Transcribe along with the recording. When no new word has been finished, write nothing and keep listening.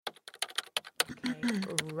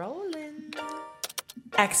Rolling.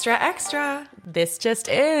 Extra, extra. This just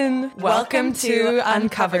in. Welcome to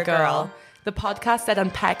Uncover Girl, the podcast that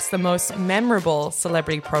unpacks the most memorable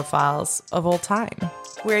celebrity profiles of all time.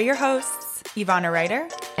 We're your hosts, Ivana Ryder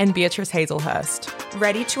and Beatrice Hazelhurst,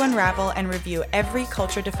 ready to unravel and review every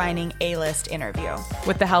culture-defining A-list interview.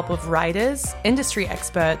 With the help of writers, industry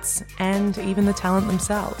experts, and even the talent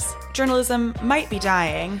themselves. Journalism might be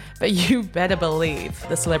dying, but you better believe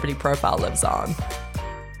the celebrity profile lives on.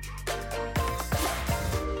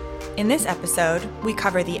 In this episode, we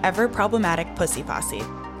cover the ever-problematic Pussy Posse,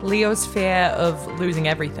 Leo's fear of losing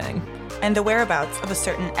everything, and the whereabouts of a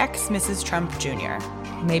certain ex-Mrs. Trump Jr.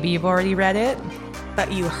 Maybe you've already read it,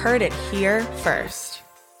 but you heard it here first.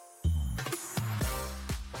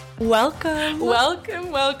 Welcome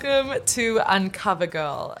to Uncover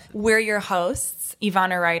Girl. We're your hosts,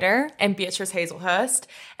 Ivana Ryder and Beatrice Hazelhurst,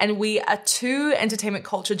 and we are two entertainment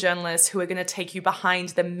culture journalists who are going to take you behind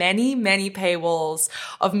the many, many paywalls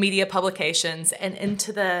of media publications and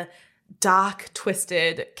into the dark,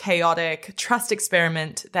 twisted, chaotic trust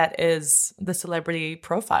experiment that is the celebrity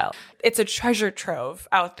profile. It's a treasure trove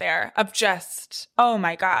out there of just, oh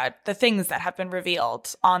my God, the things that have been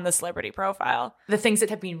revealed on the celebrity profile. The things that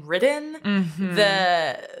have been written,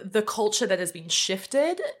 the culture that has been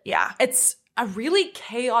shifted. Yeah. It's a really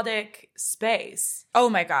chaotic space. Oh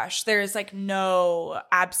my gosh, there's like no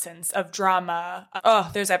absence of drama.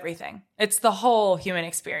 There's everything. It's the whole human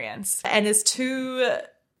experience. And as two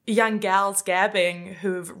young gals gabbing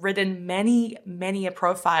who've written many a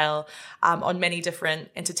profile on many different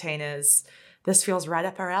entertainers, this feels right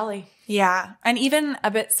up our alley. Yeah, and even a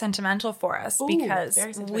bit sentimental for us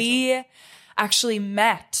because we actually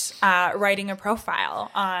met writing a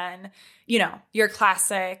profile on, your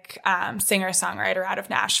classic singer-songwriter out of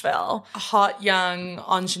Nashville. A hot, young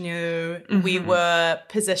ingenue. Mm-hmm. We were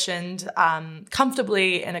positioned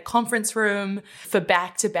comfortably in a conference room for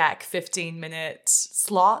back-to-back 15-minute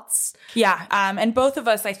slots. Yeah, and both of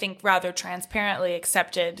us, I think, rather transparently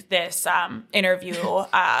accepted this interview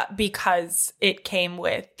because it came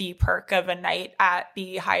with the perk of a night at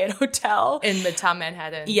the Hyatt Hotel. In Midtown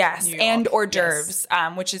Manhattan. Yes, and hors d'oeuvres,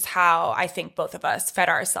 which is how I think both of us fed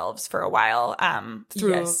ourselves for a while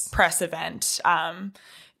through press event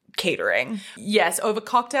catering. Yes, over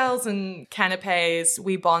cocktails and canapes,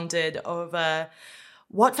 we bonded over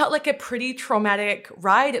what felt like a pretty traumatic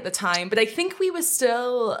ride at the time. But I think we were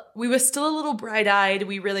still a little bright-eyed.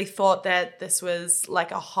 We really thought that this was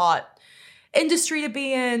like a hot industry to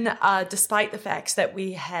be in, despite the fact that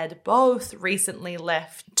we had both recently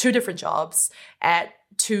left two different jobs at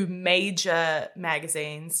two major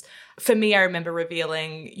magazines. For me, I remember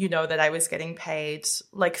revealing, that I was getting paid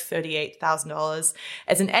like $38,000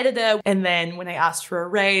 as an editor. And then when I asked for a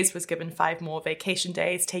raise, was given 5 more vacation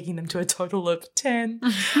days, taking them to a total of 10.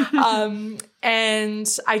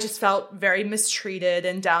 And I just felt very mistreated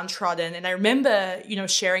and downtrodden. And I remember,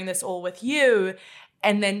 sharing this all with you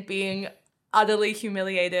and then being utterly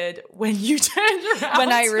humiliated when you turned around.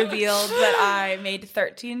 When I revealed that I made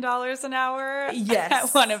 $13 an hour at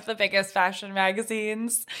one of the biggest fashion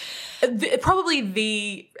magazines.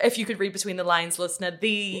 Probably if you could read between the lines, listener,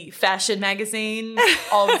 the fashion magazine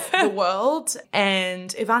of the world. And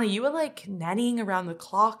Ivana, you were like nannying around the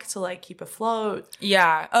clock to like keep afloat.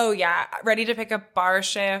 Yeah. Oh yeah. Ready to pick up bar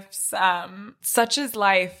shifts. Such is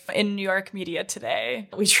life in New York media today.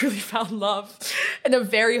 We truly found love in a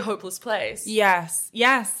very hopeless place. Yes.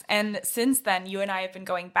 And since then, you and I have been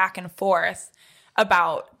going back and forth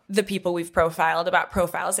about the people we've profiled, about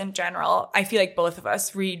profiles in general. I feel like both of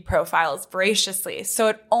us read profiles voraciously. So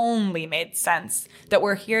it only made sense that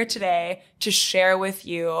we're here today to share with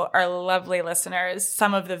you, our lovely listeners,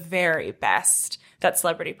 some of the very best that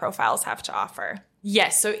celebrity profiles have to offer.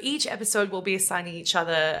 Yes, so each episode will be assigning each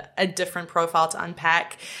other a different profile to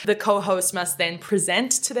unpack. The co-host must then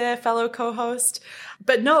present to their fellow co-host.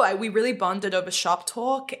 But no, we really bonded over shop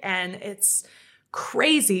talk, and it's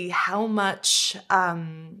crazy how much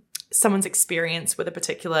someone's experience with a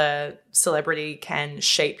particular celebrity can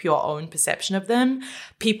shape your own perception of them.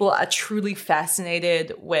 People are truly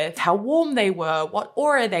fascinated with how warm they were, what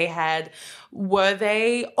aura they had. Were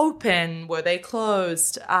they open? Were they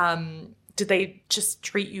closed? Did they just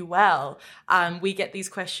treat you well? We get these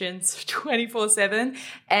questions 24/7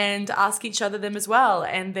 and ask each other them as well.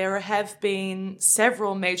 And there have been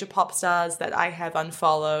several major pop stars that I have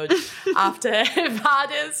unfollowed after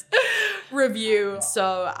Ivana's review.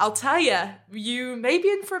 So I'll tell you, you may be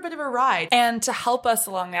in for a bit of a ride. And to help us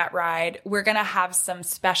along that ride, we're going to have some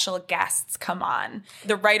special guests come on.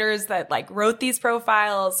 The writers that wrote these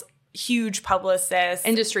profiles huge publicists.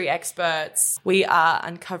 Industry experts. We are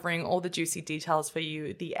uncovering all the juicy details for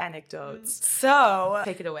you, the anecdotes. So,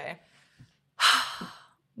 Take it away.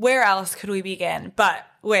 Where else could we begin but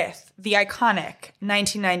with the iconic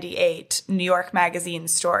 1998 New York Magazine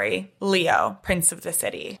story, Leo, Prince of the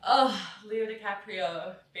City. Oh, Leo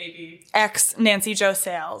DiCaprio, baby. Ex Nancy Jo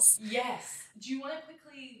Sales. Yes. Do you want to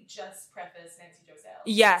quickly just preface Nancy Jo Sales?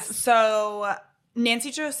 Yes. So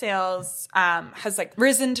Nancy Jo Sales has like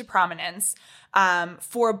risen to prominence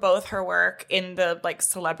for both her work in the like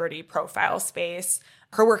celebrity profile space.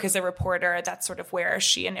 Her work as a reporter, that's sort of where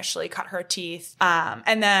she initially cut her teeth.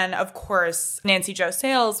 And then, of course, Nancy Jo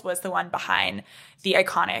Sales was the one behind the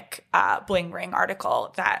iconic Bling Ring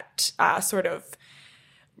article that sort of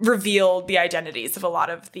revealed the identities of a lot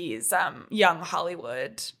of these young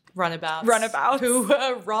Hollywood runabouts who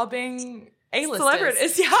were robbing A-listers.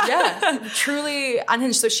 Celebrities, yeah. Truly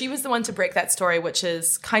unhinged. So she was the one to break that story, which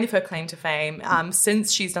is kind of her claim to fame,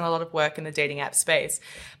 since she's done a lot of work in the dating app space.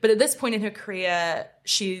 But at this point in her career,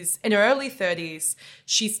 she's in her early 30s.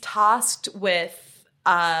 She's tasked with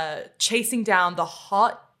chasing down the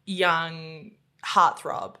hot, young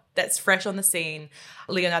heartthrob that's fresh on the scene,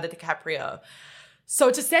 Leonardo DiCaprio. So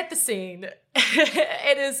to set the scene,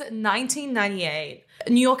 it is 1998.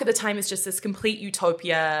 New York at the time is just this complete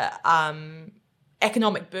utopia,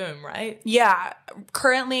 economic boom, right? Yeah.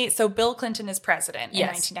 Currently, so Bill Clinton is president in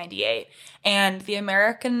 1998, and the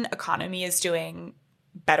American economy is doing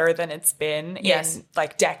better than it's been in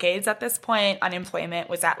like decades at this point. Unemployment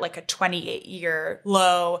was at like a 28-year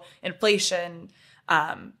low. Inflation,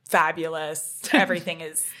 fabulous. Everything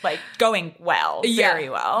is like going well, very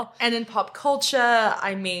well. And in pop culture,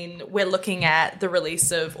 I mean, we're looking at the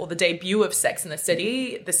release of, or the debut of Sex and the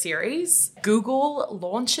City, the series. Google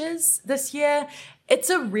launches this year. It's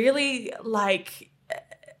a really like,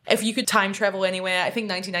 if you could time travel anywhere, I think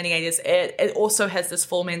 1998 is it. It also has this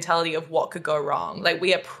full mentality of what could go wrong. Like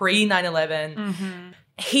we are pre 9/11,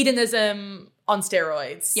 hedonism on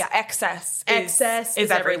steroids. Yeah, excess is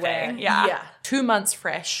everywhere. everything. Yeah. 2 months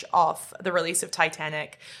fresh off the release of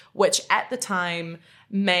Titanic, which at the time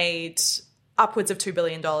made upwards of $2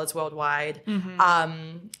 billion worldwide.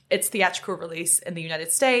 Its theatrical release in the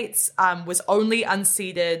United States was only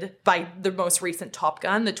unseated by the most recent Top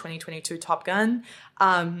Gun, the 2022 Top Gun.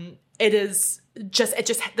 The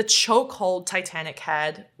chokehold Titanic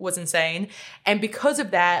had was insane. And because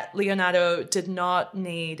of that, Leonardo did not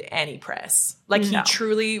need any press. Like he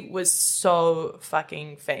truly was so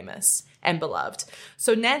fucking famous and beloved.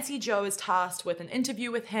 So Nancy Jo is tasked with an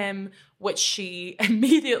interview with him, which she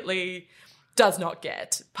immediately does not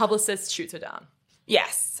get. Publicist shoots her down.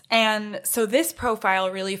 Yes. And so this profile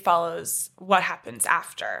really follows what happens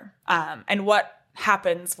after, and what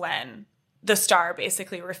happens when the star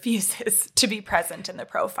basically refuses to be present in the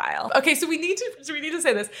profile. Okay, so we need to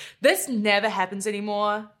say this. This never happens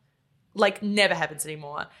anymore. Like, never happens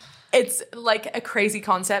anymore. It's like a crazy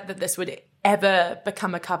concept that this would ever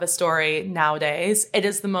become a cover story nowadays. It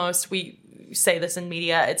is the most, we say this in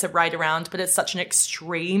media, it's a ride around, but it's such an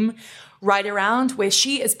extreme ride around where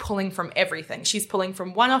she is pulling from everything. She's pulling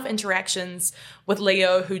from one-off interactions with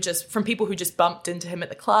Leo, from people who just bumped into him at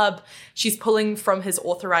the club. She's pulling from his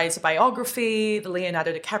authorized biography, the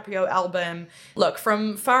Leonardo DiCaprio album. Look,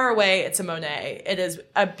 from far away, it's a Monet. It is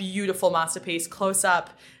a beautiful masterpiece. Close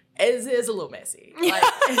up is a little messy. Like,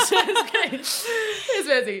 it's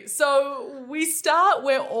messy. So we start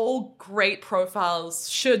where all great profiles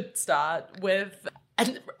should start, with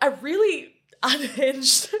a really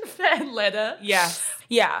unhinged fan letter. Yes.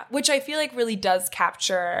 Yeah. Which I feel like really does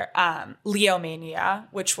capture Leo mania,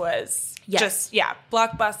 which was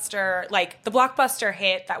blockbuster. Like the blockbuster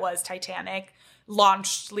hit that was Titanic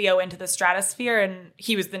launched Leo into the stratosphere, and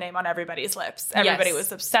he was the name on everybody's lips. Everybody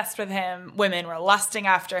was obsessed with him. Women were lusting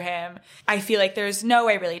after him. I feel like there's no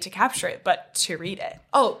way really to capture it but to read it.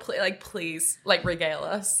 Oh, please, regale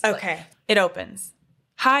us. Okay. It opens.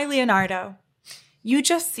 Hi, Leonardo. You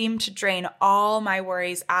just seem to drain all my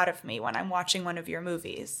worries out of me when I'm watching one of your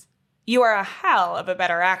movies. You are a hell of a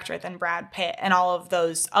better actor than Brad Pitt and all of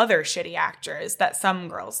those other shitty actors that some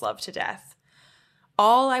girls love to death.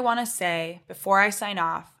 All I want to say before I sign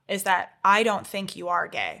off is that I don't think you are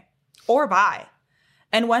gay or bi.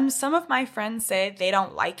 And when some of my friends say they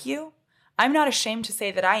don't like you, I'm not ashamed to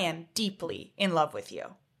say that I am deeply in love with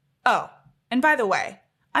you. Oh, and by the way,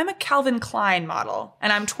 I'm a Calvin Klein model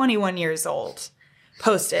and I'm 21 years old.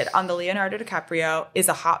 Posted on the Leonardo DiCaprio is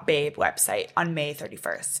a Hot Babe website on May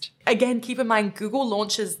 31st. Again, keep in mind, Google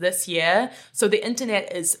launches this year, so the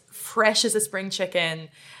internet is fresh as a spring chicken,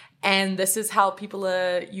 and this is how people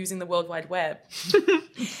are using the World Wide Web.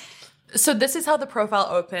 So this is how the profile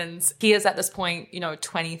opens. He is at this point,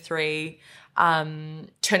 23,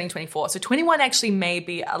 turning 24. So 21 actually may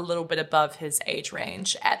be a little bit above his age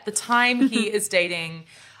range. At the time, he is dating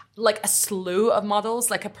like a slew of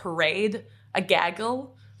models, like a parade, a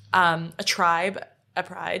gaggle, a tribe, a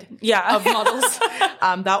pride of models.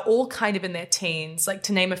 They're all kind of in their teens. Like,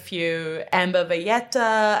 to name a few, Amber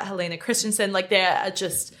Valletta, Helena Christensen. Like, there are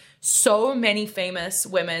just so many famous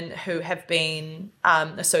women who have been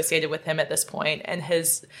associated with him at this point. And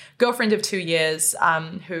his girlfriend of 2 years,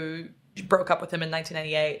 who broke up with him in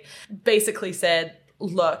 1998, basically said,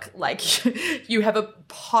 look, like, you have a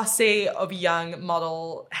posse of young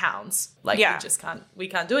model hounds. Like, we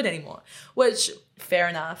can't do it anymore. Which, fair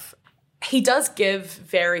enough. He does give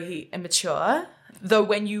very immature, though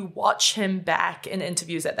when you watch him back in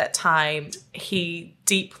interviews at that time, he's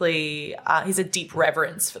a deep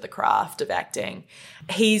reverence for the craft of acting.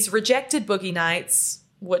 He's rejected Boogie Nights,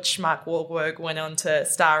 which Mark Wahlberg went on to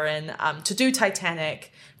star in, to do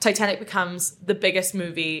Titanic. Titanic becomes the biggest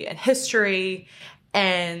movie in history,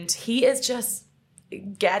 and he is just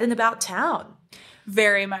gadding about town.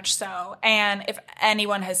 Very much so. And if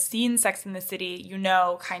anyone has seen Sex and the City,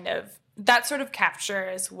 kind of that sort of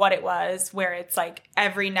captures what it was, where it's like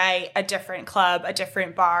every night a different club, a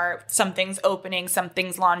different bar, something's opening,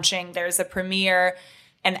 something's launching, there's a premiere,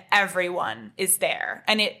 and everyone is there.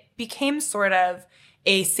 And it became sort of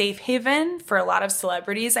a safe haven for a lot of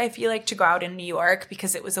celebrities, I feel like, to go out in New York,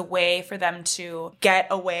 because it was a way for them to get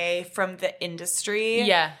away from the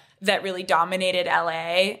industry that really dominated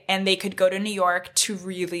LA, and they could go to New York to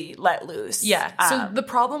really let loose. Yeah. So the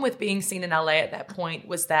problem with being seen in LA at that point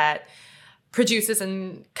was that producers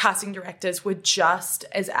and casting directors were just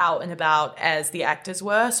as out and about as the actors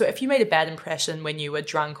were. So if you made a bad impression when you were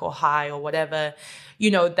drunk or high or whatever,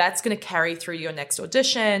 that's going to carry through your next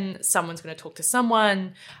audition. Someone's going to talk to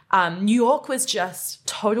someone. New York was just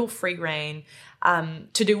total free reign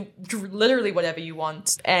to do literally whatever you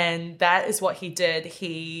want. And that is what he did.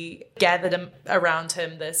 He gathered around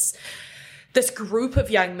him this group of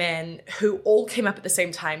young men who all came up at the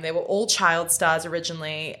same time. They were all child stars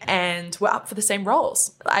originally and were up for the same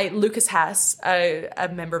roles. Lucas Haas, a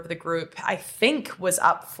member of the group, I think was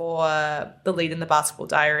up for the lead in The Basketball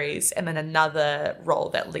Diaries, and then another role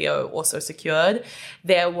that Leo also secured.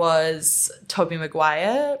 There was Tobey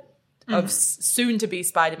Maguire of soon-to-be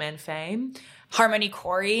Spider-Man fame. Harmony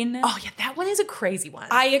Korine. Oh, yeah, that one is a crazy one.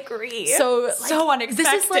 I agree. So unexpected.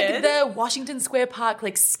 This is like the Washington Square Park,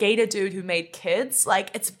 like, skater dude who made kids.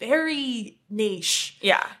 Like, it's very niche.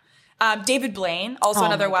 Yeah. David Blaine, also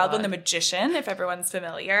another wild one, The Magician, if everyone's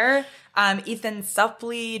familiar. Ethan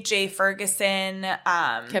Suplee, Jay Ferguson.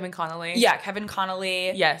 Kevin Connolly. Yeah, Kevin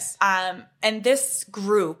Connolly. Yes. And this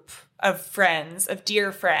group of friends, of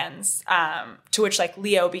dear friends, to which like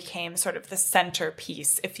Leo became sort of the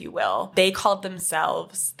centerpiece, if you will. They called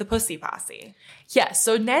themselves the Pussy Posse. Yeah,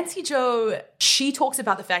 so Nancy Jo, she talks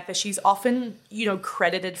about the fact that she's often,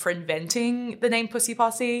 credited for inventing the name Pussy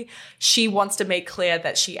Posse. She wants to make clear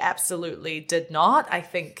that she absolutely did not. I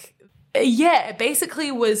think, it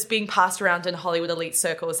basically was being passed around in Hollywood elite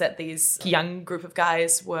circles that these young group of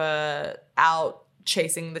guys were out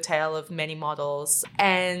chasing the tail of many models,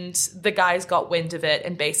 and the guys got wind of it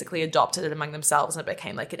and basically adopted it among themselves, and it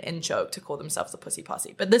became like an in-joke to call themselves the Pussy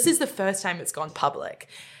Posse. But this is the first time it's gone public.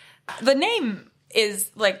 The name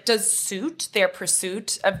is like, does suit their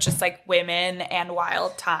pursuit of just like women and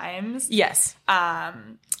wild times. Yes.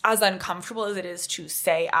 As uncomfortable as it is to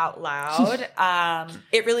say out loud,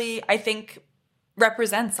 it really, I think,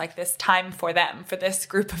 represents like this time for them, for this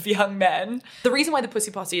group of young men. The reason why the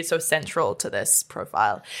Pussy Posse is so central to this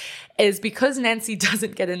profile is because Nancy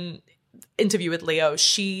doesn't get an interview with Leo.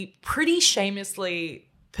 She pretty shamelessly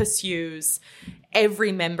pursues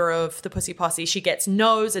every member of the Pussy Posse. She gets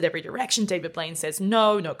no's at every direction. David Blaine says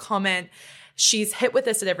no comment. She's hit with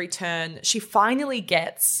this at every turn. She finally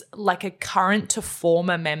gets like a current to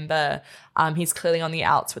former member. He's clearly on the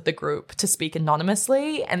outs with the group, to speak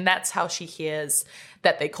anonymously. And that's how she hears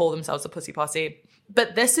that they call themselves the Pussy Posse.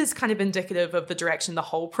 But this is kind of indicative of the direction the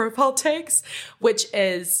whole profile takes, which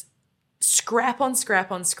is scrap on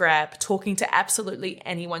scrap on scrap, talking to absolutely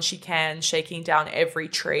anyone she can, shaking down every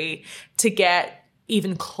tree to get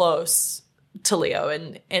even close to Leo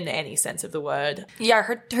in any sense of the word. Yeah,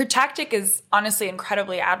 her tactic is honestly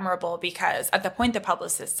incredibly admirable, because at the point the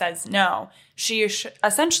publicist says no, she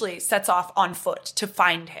essentially sets off on foot to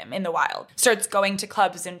find him in the wild. Starts going to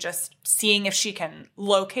clubs and just seeing if she can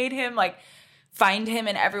locate him, like find him,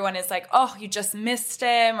 and everyone is like, oh, you just missed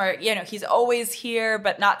him, or, he's always here,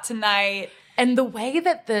 but not tonight. And the way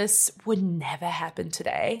that this would never happen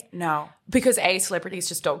today. No. Because celebrities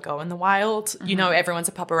just don't go in the wild. You know, everyone's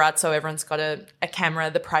a paparazzo. Everyone's got a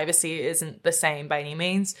camera. The privacy isn't the same by any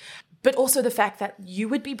means. But also the fact that you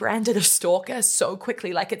would be branded a stalker so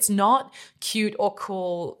quickly. Like, it's not cute or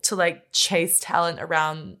cool to, like, chase talent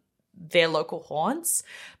around their local haunts.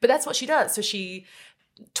 But that's what she does. So she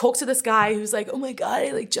talks to this guy who's like, oh my God,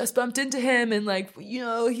 I, like, just bumped into him. And, like, you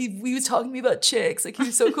know, we was talking to me about chicks. Like, he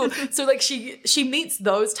was so cool. So, like, she meets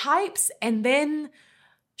those types. And then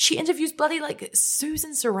she interviews bloody, like,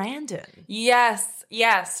 Susan Sarandon.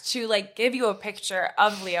 Yes, to, like, give you a picture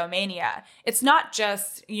of Leomania. It's not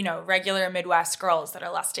just, you know, regular Midwest girls that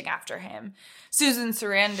are lusting after him. Susan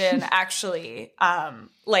Sarandon actually,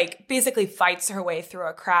 like, basically fights her way through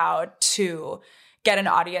a crowd to get an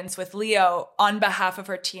audience with Leo on behalf of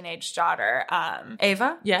her teenage daughter.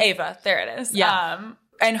 Ava? Yeah. Ava, there it is. Yeah.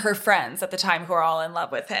 And her friends at the time who are all in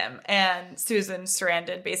love with him. And Susan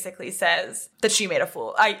Sarandon basically says that she made a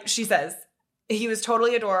fool. She says, he was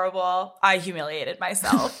totally adorable. I humiliated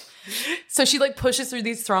myself. So she, like, pushes through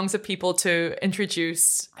these throngs of people to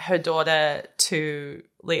introduce her daughter to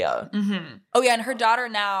Leo. Mm-hmm. Oh, yeah, and her daughter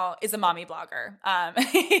now is a mommy blogger.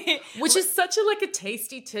 Which is such a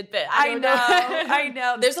tasty tidbit. I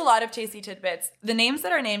know. There's a lot of tasty tidbits. The names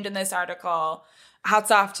that are named in this article,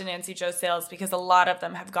 hats off to Nancy Jo Sales, because a lot of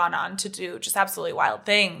them have gone on to do just absolutely wild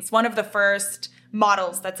things. One of the first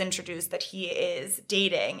models that's introduced that he is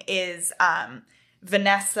dating is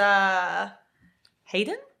Vanessa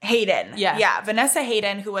Hayden? Yeah, Vanessa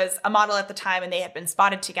Hayden, who was a model at the time, and they had been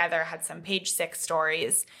spotted together, had some Page Six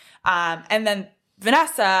stories. And then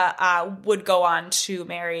Vanessa would go on to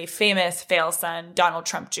marry famous fail son Donald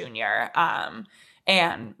Trump Jr.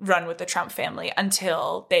 And run with the Trump family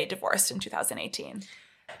until they divorced in 2018.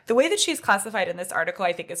 The way that she's classified in this article,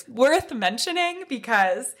 I think, is worth mentioning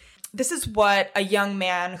because this is what a young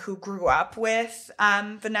man who grew up with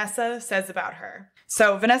Vanessa says about her.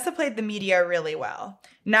 So Vanessa played the media really well.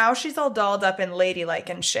 Now she's all dolled up and ladylike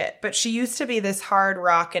and shit, but she used to be this hard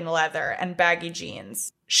rock and leather and baggy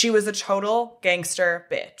jeans. She was a total gangster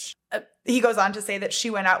bitch. He goes on to say that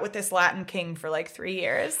she went out with this Latin king for like 3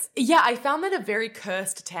 years. Yeah, I found that a very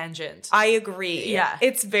cursed tangent. I agree. Yeah.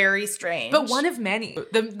 It's very strange. But one of many.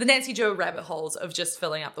 The Nancy Jo rabbit holes of just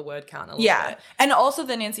filling up the word count a little bit. And also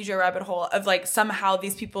the Nancy Jo rabbit hole of, like, somehow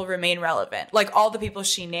these people remain relevant. Like, all the people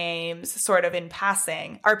she names sort of in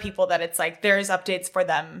passing are people that it's like there's updates for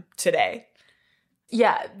them today.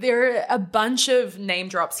 Yeah, there are a bunch of name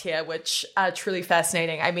drops here, which are truly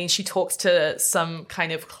fascinating. I mean, she talks to some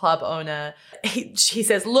kind of club owner. She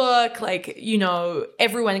says, look, like, you know,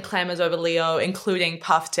 everyone clamors over Leo, including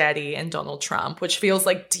Puff Daddy and Donald Trump, which feels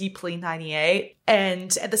like deeply 98.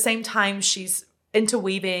 And at the same time, she's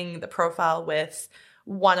interweaving the profile with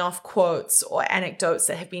one-off quotes or anecdotes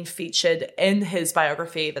that have been featured in his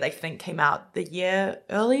biography that I think came out the year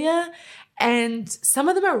earlier. And some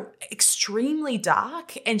of them are extremely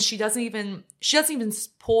dark, and she doesn't even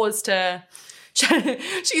pause to,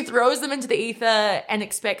 she throws them into the ether and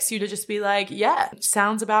expects you to just be like, yeah,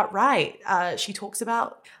 sounds about right. She talks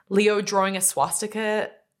about Leo drawing a swastika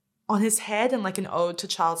on his head and, like, an ode to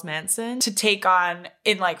Charles Manson. To take on,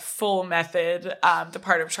 in, like, full method, the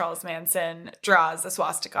part of Charles Manson draws a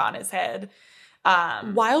swastika on his head.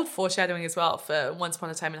 Wild foreshadowing as well for Once Upon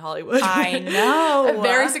a Time in Hollywood. I know. A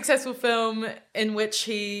very successful film in which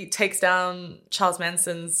he takes down Charles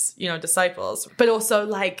Manson's, you know, disciples. But also,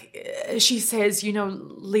 like, she says, you know,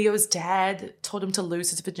 Leo's dad told him to lose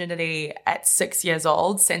his virginity at 6 years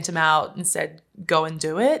old, sent him out and said, go and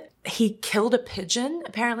do it. He killed a pigeon,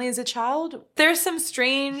 apparently, as a child. There's some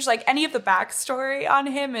strange, like, any of the backstory on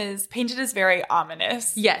him is painted as very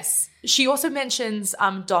ominous. Yes. She also mentions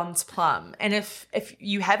Don's Plum. And if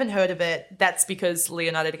you haven't heard of it, that's because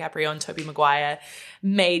Leonardo DiCaprio and Tobey Maguire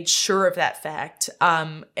made sure of that fact.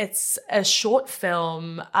 It's a short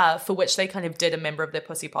film for which they kind of did a member of their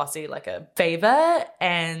Pussy Posse like a favor.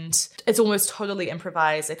 And it's almost totally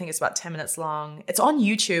improvised. I think it's about 10 minutes long. It's on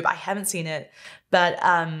YouTube. I haven't seen it. But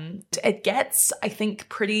it gets, I think,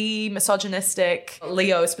 pretty misogynistic.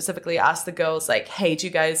 Leo specifically asked the girls, like, hey, do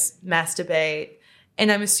you guys masturbate?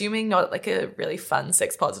 And I'm assuming not like a really fun,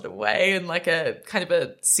 sex positive way, and like a kind of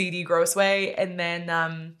a seedy, gross way. And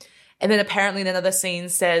then apparently in another scene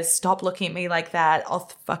says, stop looking at me like that. I'll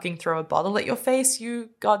fucking throw a bottle at your face, you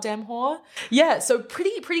goddamn whore. Yeah, so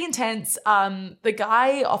pretty intense. The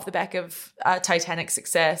guy off the back of Titanic's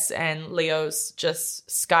success and Leo's just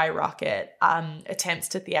skyrocket attempts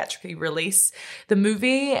to theatrically release the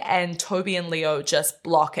movie, and Toby and Leo just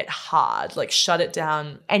block it hard, like shut it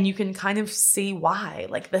down. And you can kind of see why.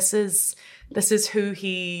 Like this is who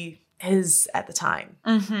he is at the time.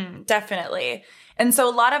 Definitely. And so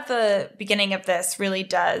a lot of the beginning of this really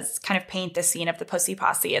does kind of paint the scene of the Pussy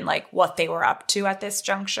Posse and like what they were up to at this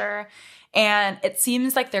juncture. And it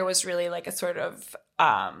seems like there was really like a sort of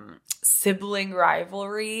sibling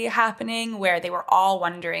rivalry happening where they were all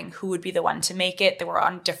wondering who would be the one to make it. They were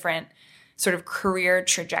on different sort of career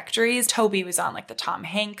trajectories. Toby was on like the Tom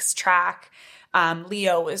Hanks track.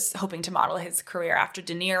 Leo was hoping to model his career after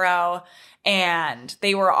De Niro. And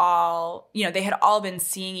they were all, you know, they had all been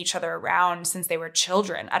seeing each other around since they were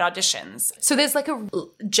children at auditions. So there's like a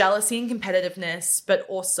jealousy and competitiveness, but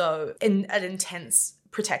also an intense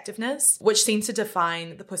protectiveness, which seems to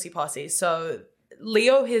define the Pussy Posse. So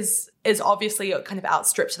Leo is obviously kind of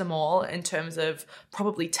outstripped them all in terms of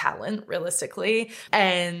probably talent, realistically.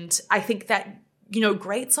 And I think that, you know,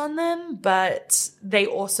 grates on them, but they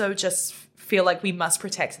also just feel like we must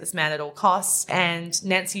protect this man at all costs. And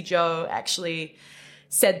Nancy Jo actually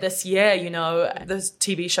said this year, you know, the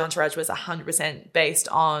TV show Entourage was 100% based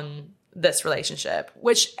on this relationship,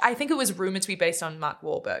 which I think it was rumored to be based on Mark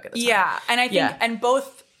Wahlberg at the time. Yeah, and I think, and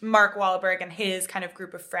both Mark Wahlberg and his kind of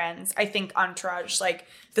group of friends, I think Entourage, like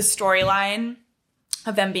the storyline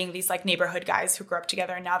of them being these like neighborhood guys who grew up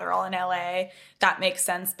together and now they're all in LA, that makes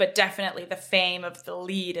sense. But definitely the fame of the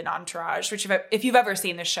lead in Entourage, which if you've ever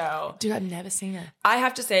seen the show. Dude, I've never seen it. I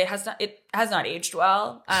have to say it has not aged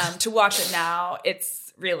well. To watch it now,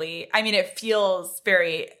 it's really, I mean, it feels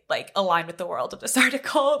very like aligned with the world of this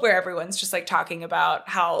article where everyone's just like talking about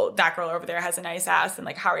how that girl over there has a nice ass and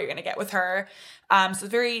like, how are you going to get with her? So it's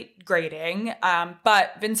very grating.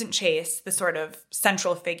 But Vincent Chase, the sort of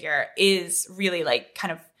central figure, is really like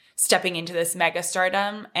kind of stepping into this mega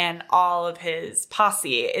stardom, and all of his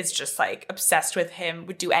posse is just like obsessed with him,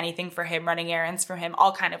 would do anything for him, running errands for him,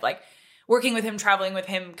 all kind of like working with him, traveling with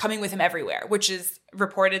him, coming with him everywhere, which is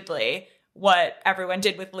reportedly what everyone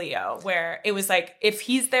did with Leo, where it was like, if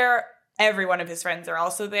he's there, every one of his friends are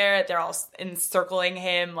also there. They're all encircling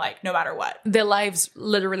him, like, no matter what. Their lives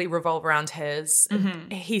literally revolve around his.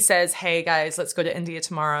 He says, hey, guys, let's go to India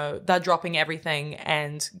tomorrow. They're dropping everything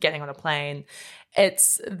and getting on a plane.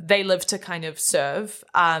 They live to kind of serve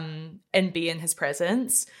and be in his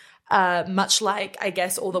presence. Much like, I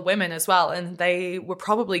guess, all the women as well. And they were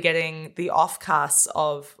probably getting the off-casts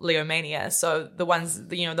of Leomania. So the ones,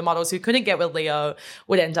 you know, the models who couldn't get with Leo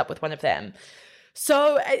would end up with one of them.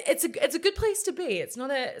 So it's a good place to be. It's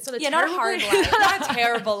not a not a hard life, not a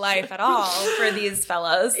terrible life at all for these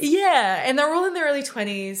fellas. Yeah, and they're all in their early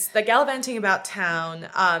 20s. They're gallivanting about town,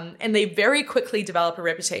 and they very quickly develop a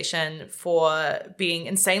reputation for being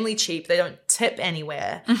insanely cheap. They don't tip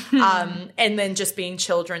anywhere, and then just being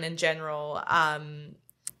children in general.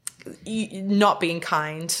 Not being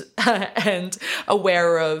kind and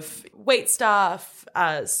aware of wait staff,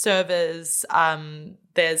 servers.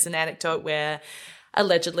 There's an anecdote where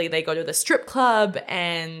allegedly they go to the strip club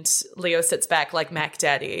and Leo sits back like Mac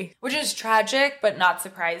Daddy. Which is tragic, but not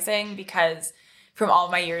surprising, because from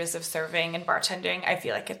all my years of serving and bartending, I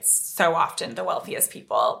feel like it's so often the wealthiest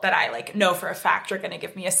people that I like know for a fact are going to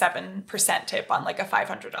give me a 7% tip on like a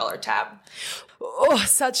 $500 tab. Oh,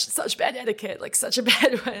 such bad etiquette, like such a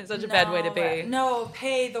bad way to be. No,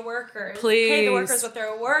 pay the workers. Please. Pay the workers what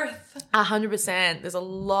they're worth. 100%. There's a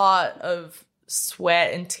lot of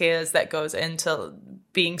sweat and tears that goes into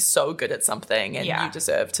being so good at something, and you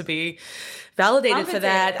deserve to be validated for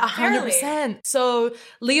that. 100%. So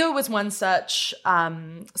Leo was one such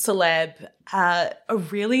celeb. A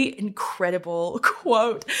really incredible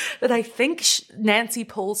quote that I think Nancy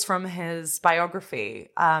pulls from his biography.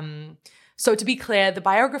 So to be clear, the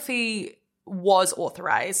biography was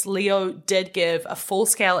authorized. Leo did give a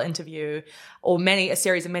full-scale interview, or a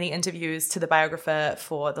series of many interviews to the biographer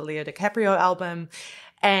for the Leo DiCaprio album.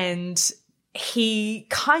 And he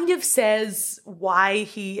kind of says why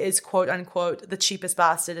he is, quote unquote, the cheapest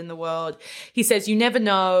bastard in the world. He says, you never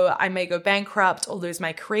know, I may go bankrupt or lose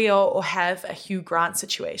my career or have a Hugh Grant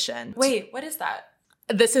situation. Wait, what is that?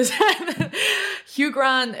 This is Hugh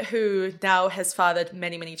Grant, who now has fathered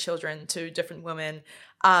many, many children to different women.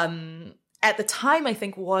 At the time, I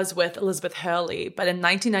think, was with Elizabeth Hurley. But in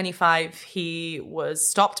 1995, he was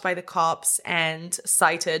stopped by the cops and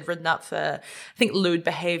cited, written up for, I think, lewd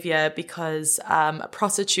behavior because a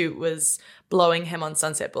prostitute was blowing him on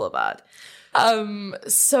Sunset Boulevard.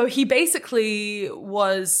 So he basically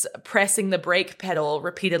was pressing the brake pedal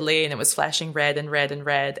repeatedly, and it was flashing red and red and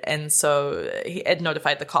red. And so he had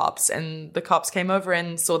notified the cops, and the cops came over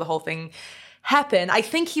and saw the whole thing happen. I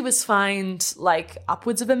think he was fined like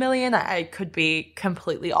upwards of $1 million. I could be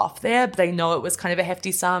completely off there, but I know it was kind of a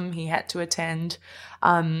hefty sum. He had to attend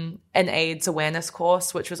an AIDS awareness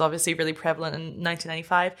course, which was obviously really prevalent in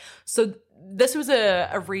 1995. So this was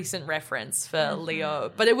a recent reference for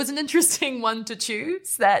Leo, but it was an interesting one to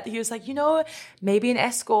choose, that he was like, maybe an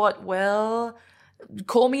escort will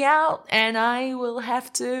call me out and I will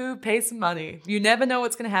have to pay some money. You never know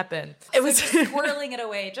what's going to happen. It was just twirling it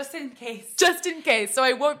away just in case. Just in case. So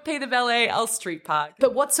I won't pay the valet, I'll street park.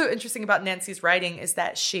 But what's so interesting about Nancy's writing is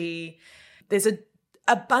that there's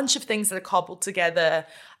a bunch of things that are cobbled together,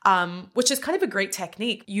 which is kind of a great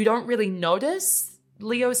technique. You don't really notice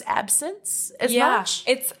Leo's absence as much.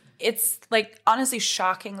 It's like honestly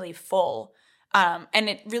shockingly full. And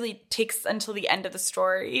it really takes until the end of the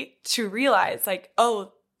story to realize like,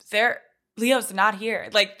 Leo's not here.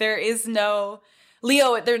 Like there are no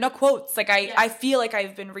quotes. Like I feel like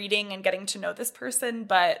I've been reading and getting to know this person,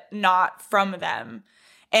 but not from them.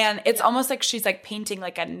 And it's almost like she's like painting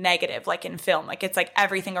like a negative, like in film. Like it's like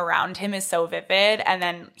everything around him is so vivid and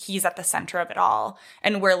then he's at the center of it all.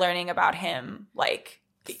 And we're learning about him like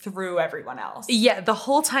through everyone else. Yeah, the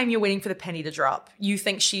whole time you're waiting for the penny to drop. You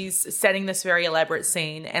think she's setting this very elaborate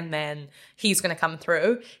scene and then he's going to come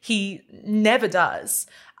through. He never does,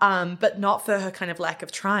 but not for her kind of lack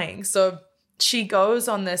of trying. So she goes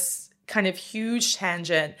on this kind of huge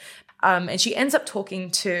tangent. And she ends up talking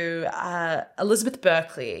to Elizabeth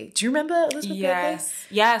Berkley. Do you remember Elizabeth Berkley?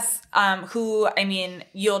 Yes. Who, I mean,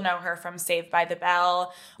 you'll know her from Saved by the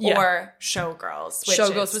Bell or Showgirls.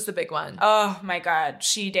 Showgirls was the big one. Oh, my God.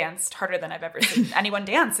 She danced harder than I've ever seen anyone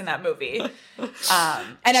dance in that movie.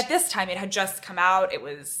 And at this time, it had just come out. It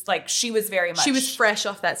was like she was very much... She was fresh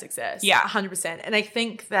off that success. Yeah. 100%. And I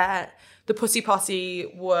think that the Pussy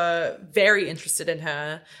Posse were very interested in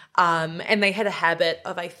her. And they had a habit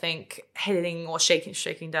of, I think, hitting or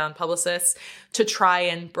shaking down publicists to try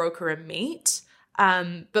and broker a meet.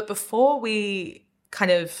 But before we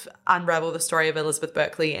kind of unravel the story of Elizabeth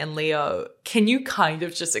Berkley and Leo, can you kind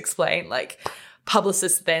of just explain, like,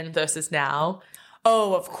 publicists then versus now?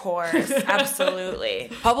 Oh, of course.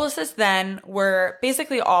 Absolutely. Publicists then were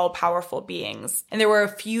basically all powerful beings. And there were a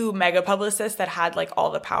few mega publicists that had like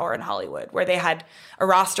all the power in Hollywood, where they had a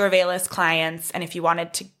roster of A-list clients. And if you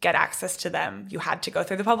wanted to get access to them, you had to go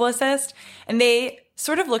through the publicist. And they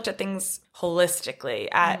sort of looked at things holistically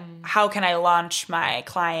at how can I launch my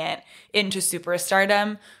client into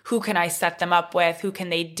superstardom? Who can I set them up with? Who can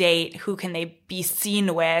they date? Who can they be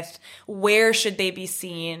seen with? Where should they be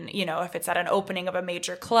seen? You know, if it's at an opening of a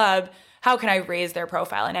major club, how can I raise their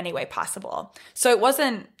profile in any way possible? So it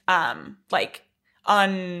wasn't like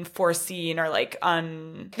unforeseen or like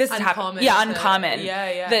uncommon.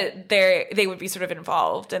 That they would be sort of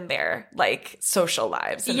involved in their like social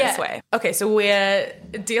lives in this way. Okay, so we're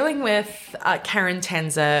dealing with Karen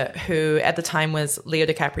Tenzer, who at the time was Leo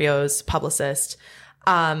DiCaprio's publicist.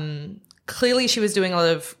 Clearly she was doing a lot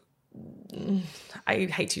of, I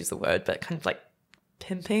hate to use the word, but kind of like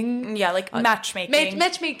pimping. Yeah, like matchmaking.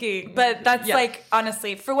 Matchmaking. But that's like,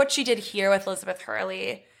 honestly, for what she did here with Elizabeth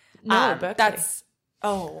Hurley, that's...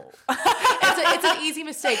 Oh. it's an easy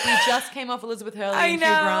mistake. We just came off Elizabeth Hurley and Hugh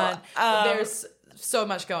Grant. There's so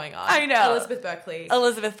much going on. I know. Elizabeth Berkley.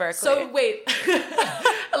 So wait.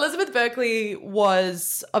 Elizabeth Berkley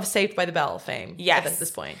was of Saved by the Bell fame at this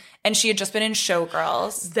point. And she had just been in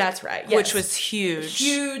Showgirls. That's right. Yes. Which was huge.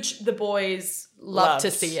 Huge. The boys loved to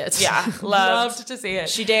see it. Yeah. Loved to see it.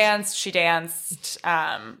 She danced.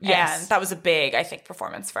 And that was a big, I think,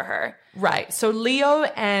 performance for her. Right. So Leo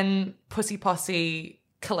and Pussy Posse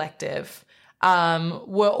Collective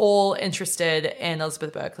were all interested in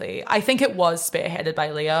Elizabeth Berkley. I think it was spearheaded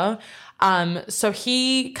by Leo. So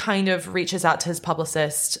he kind of reaches out to his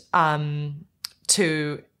publicist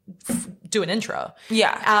to do an intro.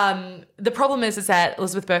 Yeah. The problem is that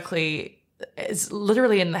Elizabeth Berkley is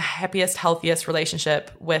literally in the happiest, healthiest relationship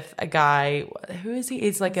with a guy. Who is he?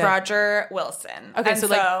 He's like Roger Wilson. Okay, so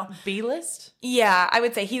like B-list? Yeah, I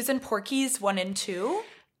would say he was in Porky's 1 and 2.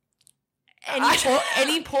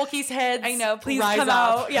 Any Porky's heads? I know. Please rise come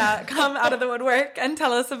up. out. Yeah, come out of the woodwork and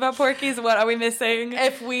tell us about Porky's. What are we missing?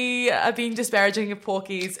 If we are being disparaging of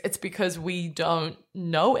Porky's, it's because we don't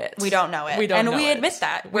know it. We don't know it. And we admit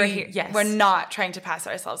that. We're here. Yes. We're not trying to pass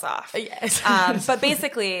ourselves off. Yes. But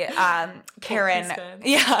basically, Karen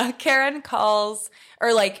calls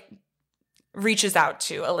or like reaches out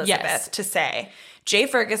to Elizabeth to say, Jay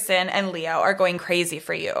Ferguson and Leo are going crazy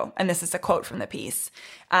for you. And this is a quote from the piece.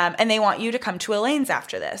 And they want you to come to Elaine's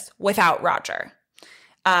after this without Roger.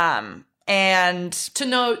 And to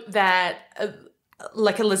note that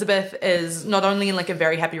like Elizabeth is not only in like a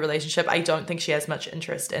very happy relationship, I don't think she has much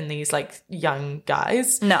interest in these like young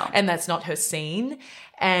guys. No. And that's not her scene.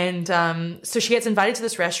 And so she gets invited to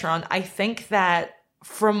this restaurant. I think that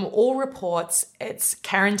from all reports, it's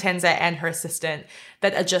Karen Tenzer and her assistant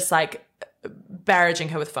that are just like barraging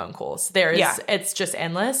her with phone calls. It's just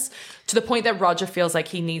endless, to the point that Roger feels like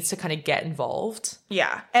he needs to kind of get involved.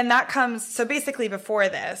 Yeah. And that comes, so basically before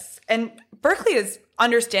this, and Berkeley is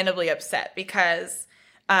understandably upset because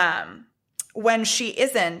when she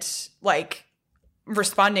isn't like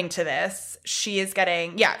responding to this, she is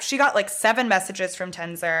getting, she got like 7 messages from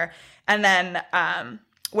Tenzer. And then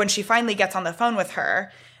when she finally gets on the phone with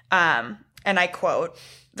her, and I quote,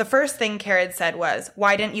 "The first thing Karen said was,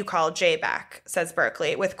 'Why didn't you call Jay back?' says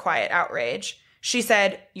Berkeley with quiet outrage. She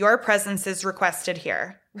said, 'Your presence is requested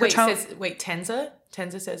here.'" Tenzer?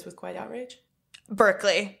 Tenzer says with quiet outrage?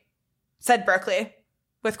 Berkeley. Said Berkeley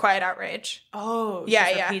with quiet outrage. Oh,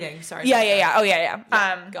 yeah. Repeating. Sorry. Yeah. Oh,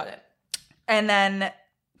 yeah. Got it. And then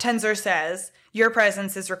Tenzer says, "Your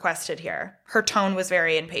presence is requested here." Her tone was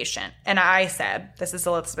very impatient. And I said, this is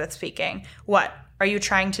Elizabeth speaking, "What? Are you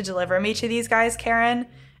trying to deliver me to these guys, Karen?"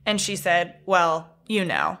 And she said, "Well, you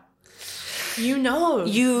know." You know.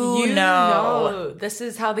 You know. This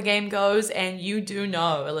is how the game goes, and you do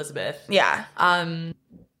know, Elizabeth. Yeah.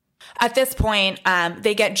 At this point,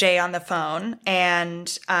 they get Jay on the phone,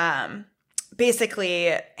 and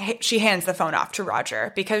basically she hands the phone off to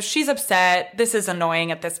Roger because she's upset. This is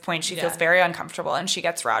annoying at this point. She feels very uncomfortable, and she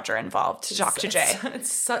gets Roger involved to talk to Jay.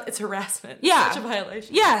 It's harassment. Yeah. It's such a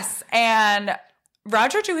violation. Yes. And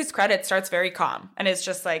Roger, to his credit, starts very calm and is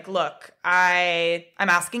just like, "Look, I'm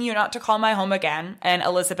asking you not to call my home again, and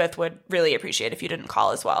Elizabeth would really appreciate if you didn't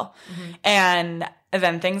call as well." Mm-hmm. And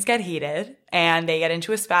then things get heated, and they get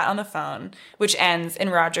into a spat on the phone, which ends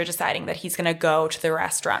in Roger deciding that he's going to go to the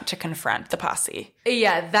restaurant to confront the posse.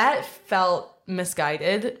 Yeah, that felt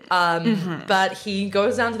misguided. But he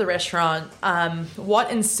goes down to the restaurant.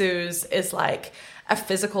 What ensues is like a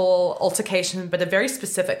physical altercation, but a very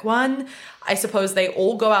specific one. I suppose they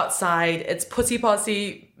all go outside. It's Pussy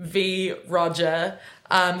Posse v. Roger.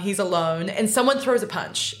 He's alone, and someone throws a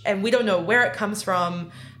punch, and we don't know where it comes from,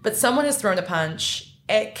 but someone has thrown a punch.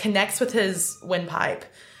 It connects with his windpipe.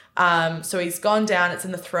 So he's gone down. It's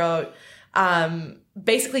in the throat.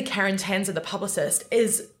 Basically, Karen Tenzer, the publicist,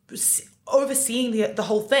 is overseeing the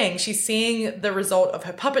whole thing. She's seeing the result of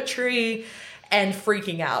her puppetry and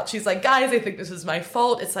freaking out. She's like, "Guys, I think this is my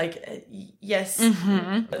fault." It's like, yes,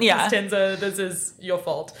 Yeah, Tenzer, this is your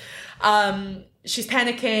fault. She's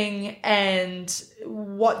panicking, and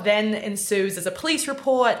what then ensues is a police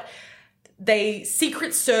report. They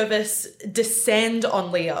Secret Service descend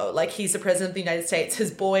on Leo like he's the president of the United States. His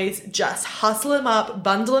boys just hustle him up,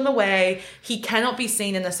 bundle him away. He cannot be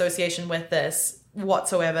seen in association with this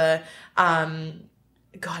whatsoever.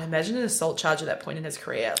 God, imagine an assault charge at that point in his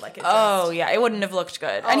career. Like, it wouldn't have looked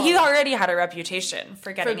good. And he already had a reputation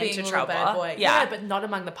for getting into trouble. Bad boy. Yeah, but not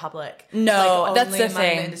among the public. No, like, that's the among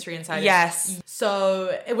thing. The industry insiders. Yes.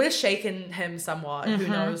 So it would have shaken him somewhat. Who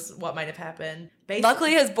knows what might have happened. Basically,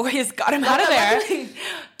 luckily, his boys got him out of there.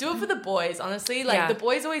 Do it for the boys, honestly. Like, the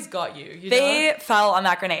boys always got you. They fell on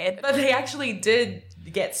that grenade. But they actually did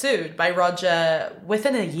get sued by Roger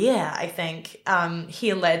within a year, I think. He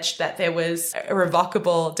alleged that there was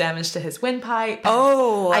irrevocable damage to his windpipe.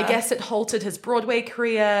 Oh. I guess it halted his Broadway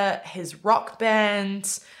career, his rock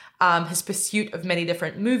band, his pursuit of many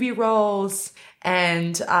different movie roles.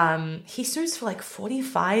 And he sues for like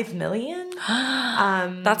 $45 million.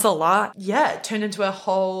 That's a lot. Yeah, it turned into a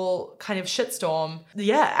whole kind of shitstorm.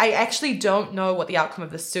 Yeah, I actually don't know what the outcome of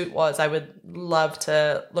the suit was. I would love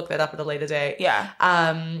to look that up at a later date. Yeah.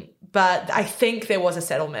 But I think there was a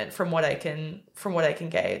settlement from what I can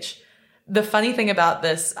gauge. The funny thing about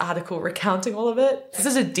this article recounting all of it, this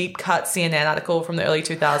is a deep cut CNN article from the early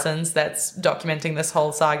 2000s that's documenting this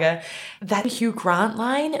whole saga. That Hugh Grant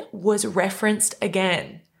line was referenced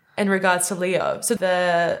again in regards to Leo. So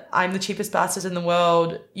I'm the cheapest bastard in the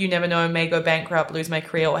world, you never know, may go bankrupt, lose my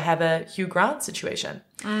career, or have a Hugh Grant situation.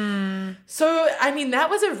 So, I mean,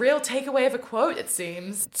 that was a real takeaway of a quote, it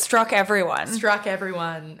seems. Struck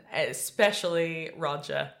everyone, especially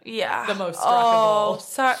Roger. Yeah. The most struck of all.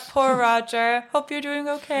 Poor Roger. Hope you're doing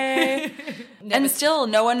okay. And still,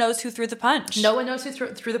 no one knows who threw the punch. No one knows who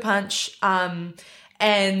threw the punch. And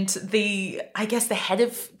I guess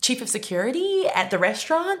the chief of security at the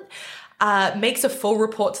restaurant makes a full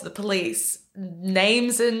report to the police,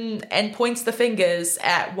 names and points the fingers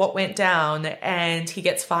at what went down, and he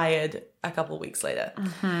gets fired a couple of weeks later.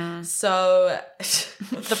 So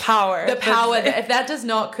the power, if that does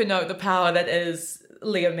not connote the power that is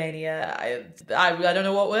Leomania. I don't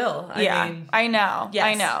know what will. I know. Yes.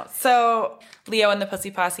 I know. So Leo and the Pussy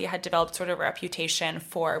Posse had developed sort of a reputation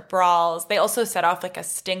for brawls. They also set off like a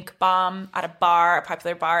stink bomb at a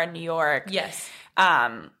popular bar in New York. Yes.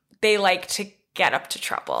 They like to get up to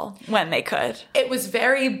trouble when they could. It was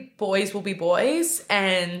very boys will be boys,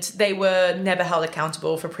 and they were never held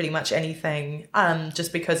accountable for pretty much anything,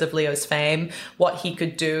 just because of Leo's fame, what he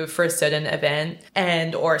could do for a certain event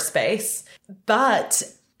or a space. But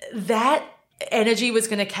that energy was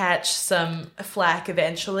going to catch some flack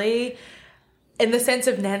eventually. In the sense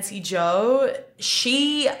of Nancy Jo,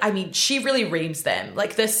 she really reams them.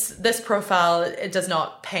 Like this profile, it does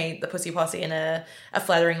not paint the Pussy Posse in a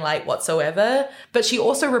flattering light whatsoever. But she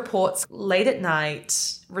also reports late at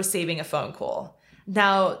night receiving a phone call.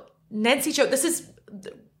 Now, Nancy Jo, this is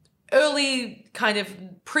early kind of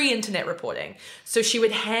pre-internet reporting. So she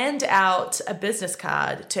would hand out a business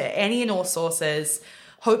card to any and all sources,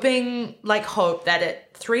 hope that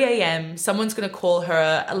at 3 a.m. someone's going to call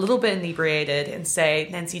her a little bit inebriated and say,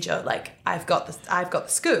 Nancy Jo, like, I've got the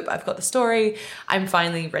scoop, I've got the story, I'm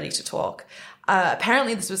finally ready to talk.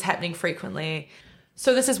 Apparently this was happening frequently.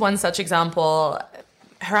 So this is one such example.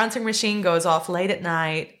 Her answering machine goes off late at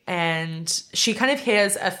night and she kind of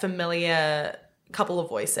hears a familiar couple of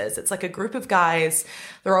voices. It's like a group of guys.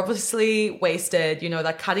 They're obviously wasted,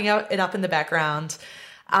 they're cutting it up in the background.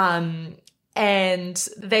 And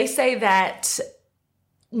they say that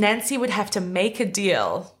Nancy would have to make a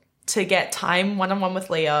deal to get time one-on-one with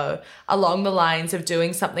Leo along the lines of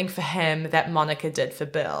doing something for him that Monica did for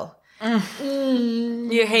Bill.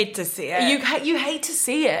 You hate to see it. You hate to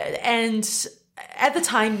see it. And at the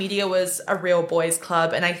time, media was a real boys'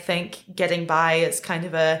 club, and I think getting by as kind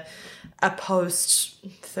of a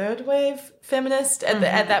post-third wave feminist at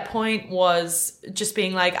that point was just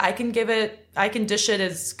being like, I can dish it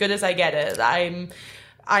as good as I get it.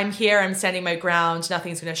 I'm here, I'm standing my ground,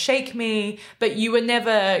 nothing's going to shake me. But you were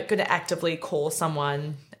never going to actively call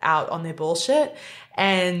someone out on their bullshit.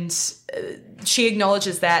 And she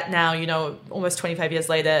acknowledges that now, almost 25 years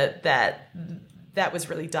later, that was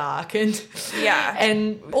really dark. And yeah.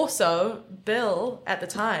 And also, Bill, at the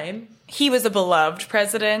time, he was a beloved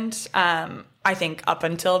president, I think up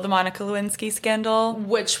until the Monica Lewinsky scandal.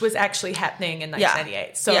 Which was actually happening in 1998.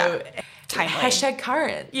 Yeah. So timely. Hashtag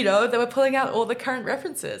current. They were pulling out all the current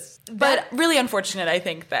references. But really unfortunate, I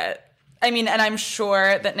think, and I'm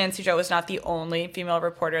sure that Nancy Jo was not the only female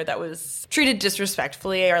reporter that was treated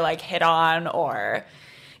disrespectfully or like hit on or,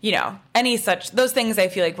 any such. Those things I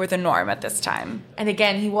feel like were the norm at this time. And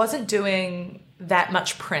again, he wasn't doing that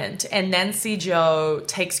much print. And Nancy Jo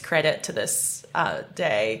takes credit to this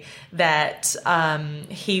day that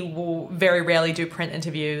he will very rarely do print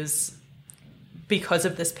interviews because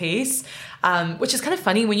of this piece, which is kind of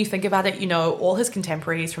funny when you think about it. All his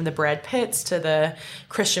contemporaries, from the Brad Pitts to the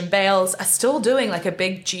Christian Bales, are still doing like a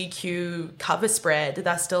big GQ cover spread.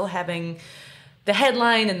 They're still having the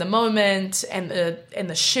headline and the moment and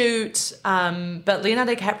the shoot. But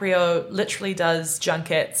Leonardo DiCaprio literally does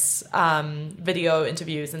junkets, video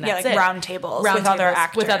interviews, and that's like it. Round tables with other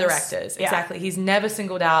actors. With other actors, yeah. Exactly. He's never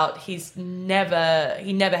singled out. He never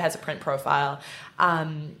has a print profile.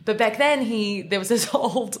 But back then there was this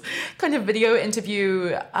old kind of video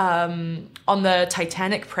interview on the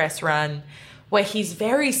Titanic press run where he's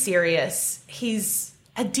very serious. He's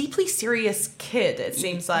a deeply serious kid, it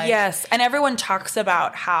seems like. Yes, and everyone talks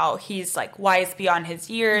about how he's like wise beyond his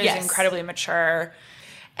years, yes. Incredibly mature.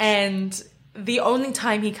 And the only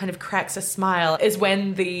time he kind of cracks a smile is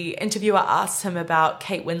when the interviewer asks him about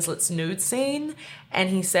Kate Winslet's nude scene. And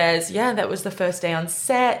he says, yeah, that was the first day on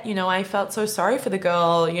set. I felt so sorry for the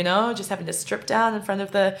girl, just having to strip down in front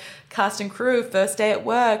of the cast and crew, first day at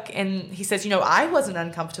work. And he says, I wasn't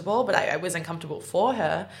uncomfortable, but I was uncomfortable for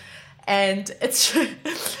her. And it's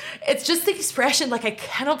just the expression, like, I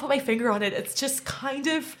cannot put my finger on it. It's just kind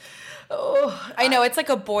of... I know, it's like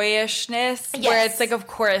a boyishness, yes. Where it's like, of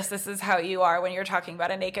course, this is how you are when you're talking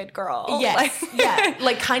about a naked girl. Yes, yeah.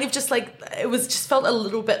 Like, kind of just like, it was just felt a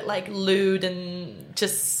little bit like lewd and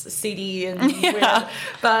just seedy and weird.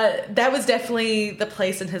 But that was definitely the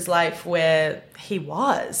place in his life where he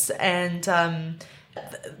was. And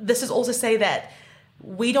this is all to say that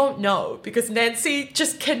we don't know, because Nancy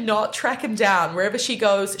just cannot track him down. Wherever she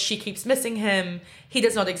goes, she keeps missing him. He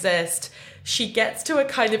does not exist. She gets to a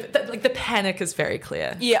kind of, like, the panic is very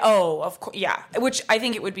clear. Yeah, oh, of course, yeah. Which I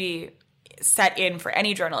think it would be set in for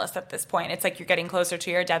any journalist at this point. It's like you're getting closer to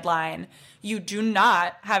your deadline. You do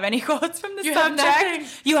not have any quotes from the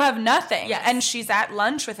subject. You have nothing. Yes. And she's at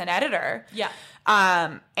lunch with an editor. Yeah.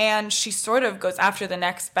 And she sort of goes after the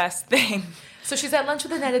next best thing. So she's at lunch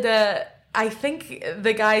with an editor. I think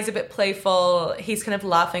the guy's a bit playful. He's kind of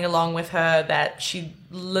laughing along with her that she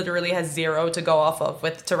literally has zero to go off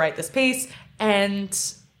of to write this piece.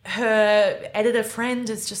 And her editor friend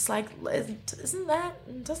is just like, doesn't that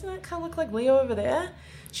kind of look like Leo over there?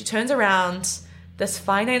 She turns around. This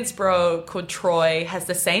finance bro called Troy has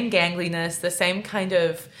the same gangliness, the same kind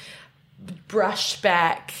of brushed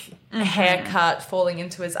back haircut falling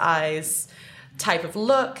into his eyes type of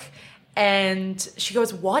look. And she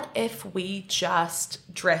goes, what if we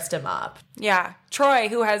just dressed him up? Yeah. Troy,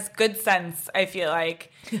 who has good sense, I feel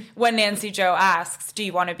like, when Nancy Joe asks, do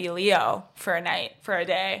you want to be Leo for a night, for a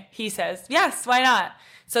day? He says, yes, why not?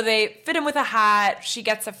 So they fit him with a hat. She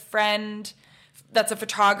gets a friend that's a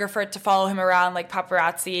photographer to follow him around like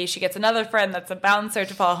paparazzi. She gets another friend that's a bouncer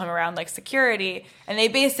to follow him around like security. And they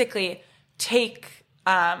basically take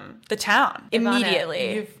the town immediately.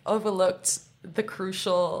 Ivana, you've overlooked the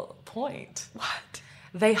crucial point. What?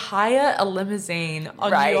 They hire a limousine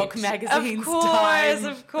on New York Magazine's dime.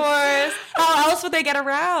 Of course. How else would they get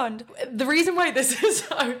around? The reason why this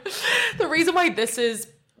is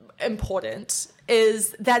important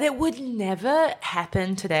is that it would never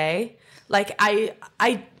happen today. Like,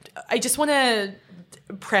 I just want to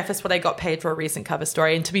preface what I got paid for a recent cover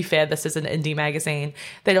story. And to be fair, this is an indie magazine.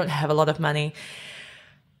 They don't have a lot of money.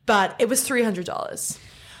 But it was $300.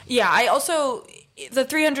 Yeah, I also, the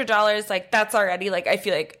 $300, like, that's already, like, I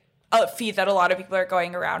feel like a fee that a lot of people are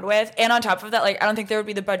going around with. And on top of that, like, I don't think there would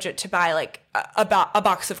be the budget to buy, like, a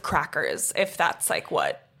box of crackers if that's, like,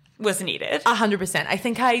 what was needed. 100%. I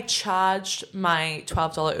think I charged my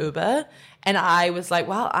 $12 Uber. And I was like,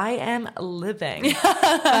 wow, I am living.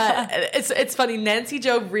 It's funny. Nancy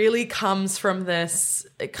Joe really comes from this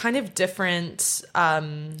kind of different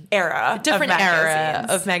era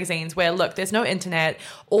of magazines where, look, there's no internet.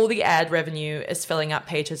 All the ad revenue is filling up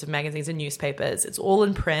pages of magazines and newspapers. It's all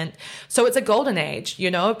in print. So it's a golden age, you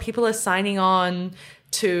know? People are signing on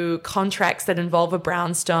to contracts that involve a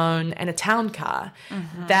brownstone and a town car.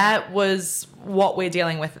 Mm-hmm. That was what we're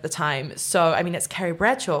dealing with at the time. So, I mean, it's Carrie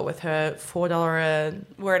Bradshaw with her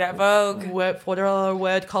 $4 word at Vogue. $4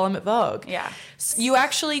 word column at Vogue. Yeah. You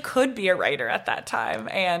actually could be a writer at that time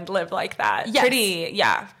and live like that.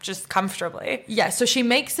 Yes. Just comfortably. Yeah, so she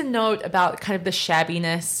makes a note about kind of the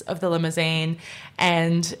shabbiness of the limousine.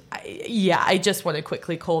 And I just want to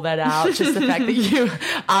quickly call that out. Just the fact that you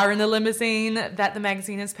are in a limousine that the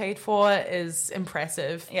magazine is paid for is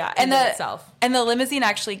impressive. Yeah, itself. And the limousine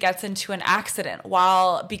actually gets into an accident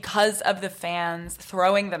because of the fans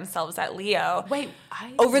throwing themselves at Leo.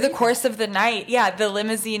 Over the course of the night, the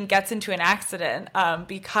limousine gets into an accident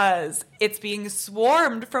because it's being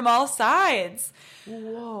swarmed from all sides.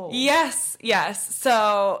 Whoa. Yes.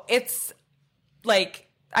 So it's like,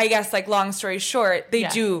 I guess, like, long story short, they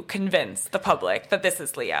do convince the public that this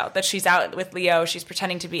is Leo, that she's out with Leo. She's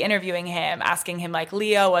pretending to be interviewing him, asking him, like,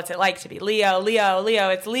 Leo, what's it like to be Leo? Leo,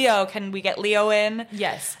 it's Leo. Can we get Leo in?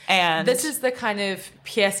 Yes. And this is the kind of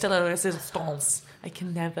pièce de la résistance. I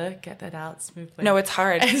can never get that out smoothly. No, it's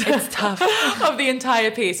hard. It's tough. Of the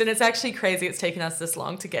entire piece. And it's actually crazy it's taken us this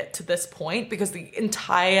long to get to this point because the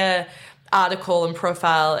entire article and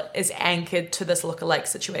profile is anchored to this lookalike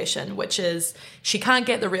situation, which is she can't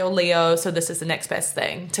get the real Leo, so this is the next best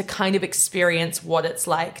thing to kind of experience what it's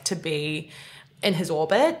like to be in his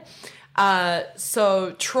orbit.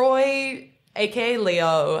 So Troy, aka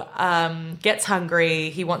Leo, gets hungry.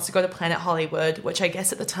 He wants to go to Planet Hollywood, which I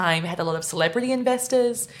guess at the time had a lot of celebrity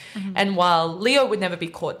investors. Mm-hmm. And while Leo would never be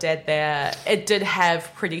caught dead there, it did have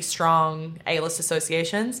pretty strong A-list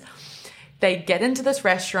associations. They get into this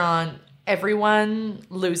restaurant. Everyone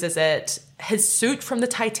loses it. His suit from the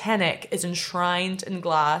Titanic is enshrined in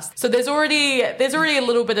glass. So there's already a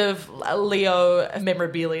little bit of Leo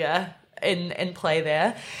memorabilia in play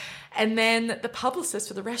there. And then the publicist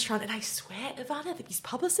for the restaurant, and I swear, Ivana, that these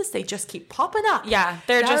publicists, they just keep popping up. Yeah,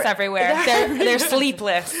 they're just everywhere. They're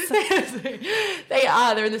sleepless. They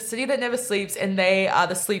are. They're in the city that never sleeps, and they are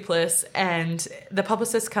the sleepless. And the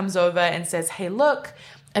publicist comes over and says, hey, look,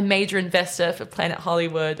 a major investor for Planet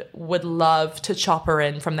Hollywood would love to chop her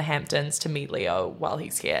in from the Hamptons to meet Leo while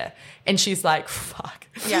he's here. And she's like, fuck.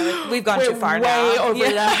 Yeah, we've gone too far now. Way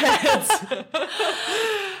over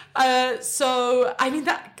that. So, I mean,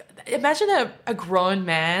 imagine a grown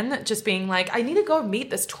man just being like, I need to go meet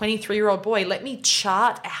this 23-year-old boy. Let me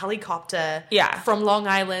chart a helicopter from Long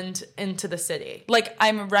Island into the city. Like,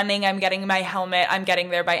 I'm running, I'm getting my helmet, I'm getting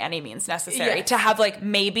there by any means necessary to have, like,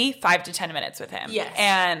 maybe 5 to 10 minutes with him. Yes.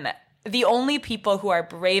 And the only people who are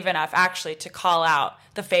brave enough, actually, to call out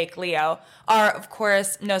the fake Leo are, of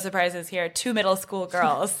course, no surprises here, 2 middle school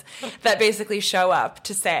girls that basically show up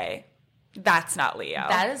to say, That's not Leo.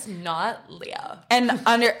 That is not Leo. And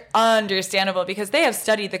understandable, because they have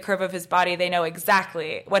studied the curve of his body. They know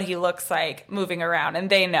exactly what he looks like moving around, and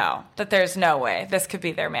they know that there's no way this could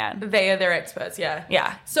be their man. They are their experts, yeah.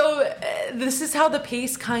 Yeah. So this is how the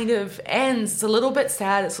piece kind of ends. It's a little bit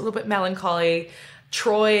sad. It's a little bit melancholy.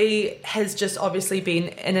 Troy has just obviously been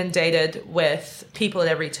inundated with people at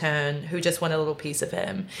every turn who just want a little piece of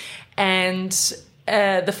him. And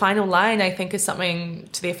the final line, I think, is something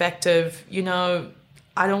to the effect of,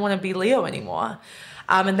 I don't want to be Leo anymore.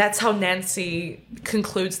 And that's how Nancy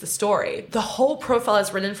concludes the story. The whole profile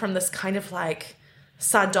is written from this kind of like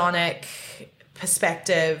sardonic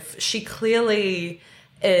perspective. She clearly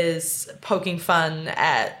is poking fun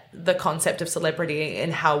at the concept of celebrity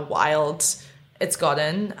and how wild it's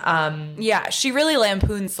gotten. Yeah, she really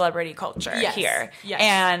lampoons celebrity culture here. Yes.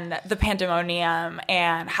 And the pandemonium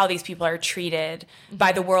and how these people are treated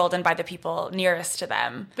by the world and by the people nearest to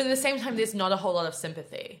them. But at the same time, there's not a whole lot of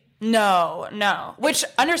sympathy. No. Which,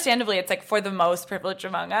 understandably, it's like for the most privileged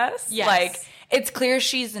among us. Yes. Like, it's clear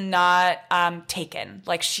she's not taken.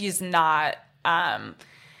 Like, she's not...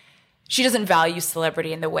 she doesn't value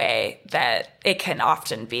celebrity in the way that it can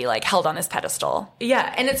often be like held on this pedestal.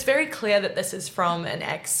 Yeah, and it's very clear that this is from an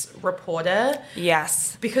ex-reporter.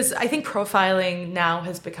 Yes. Because I think profiling now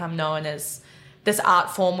has become known as this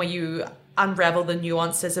art form where you unravel the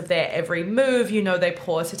nuances of their every move. They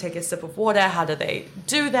pause to take a sip of water. How do they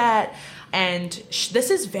do that? And this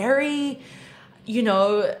is very,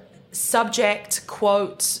 subject,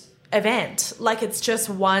 quote, event. Like, it's just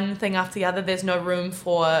one thing after the other. There's no room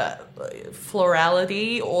for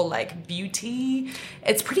florality or like beauty.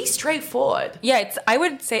 It's pretty straightforward. Yeah, I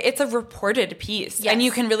would say it's a reported piece. Yes. And you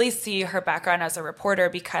can really see her background as a reporter,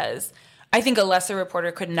 because I think a lesser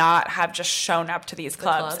reporter could not have just shown up to these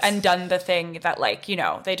clubs and done the thing that, like,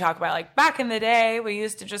 they talk about, like, back in the day, we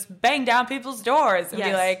used to just bang down people's doors and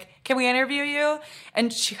be like, can we interview you?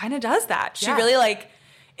 And she kind of does that. She really, like,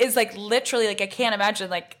 is like literally like, I can't imagine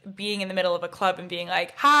like being in the middle of a club and being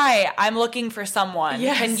like, hi, I'm looking for someone.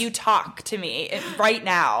 Yes. Can you talk to me right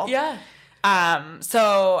now? Yeah.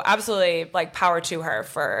 So absolutely like power to her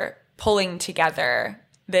for pulling together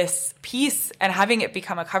this piece and having it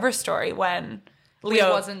become a cover story when Leo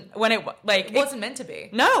it wasn't meant to be.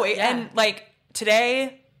 No. And like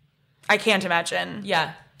today, I can't imagine.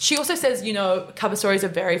 Yeah. She also says, cover stories are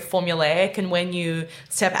very formulaic, and when you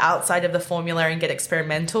step outside of the formula and get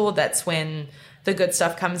experimental, that's when the good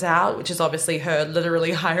stuff comes out, which is obviously her literally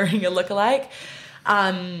hiring a lookalike.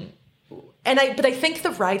 But I think the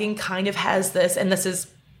writing kind of has this, and this is,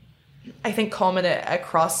 I think, common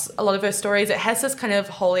across a lot of her stories. It has this kind of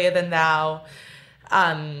holier than thou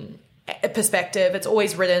perspective. It's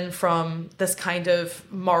always written from this kind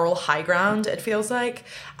of moral high ground, it feels like,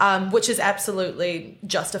 which is absolutely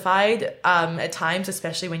justified at times,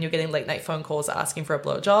 especially when you're getting late night phone calls asking for a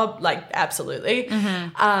blowjob. Like, absolutely.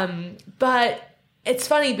 Mm-hmm. But it's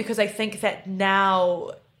funny because I think that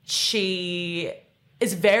now she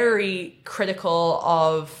is very critical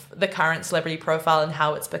of the current celebrity profile and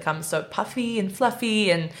how it's become so puffy and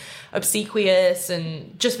fluffy and obsequious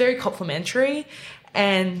and just very complimentary.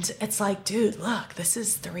 And it's like, dude, look, this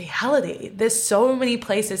is the reality. There's so many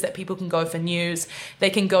places that people can go for news. They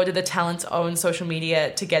can go to the talent's own social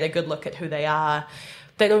media to get a good look at who they are.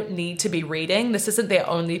 They don't need to be reading. This isn't their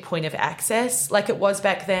only point of access like it was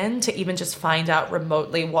back then, to even just find out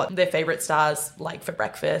remotely what their favorite stars like for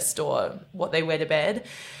breakfast or what they wear to bed.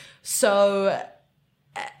 So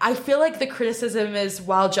I feel like the criticism is,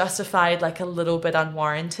 while justified, like a little bit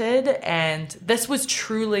unwarranted. And this was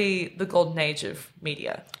truly the golden age of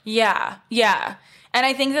media. Yeah. And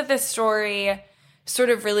I think that this story sort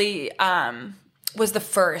of really was the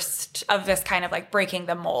first of this kind of like breaking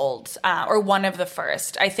the mold, or one of the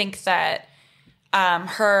first. I think that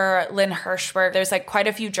Lynn Hirschberg, there's like quite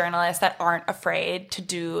a few journalists that aren't afraid to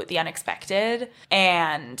do the unexpected.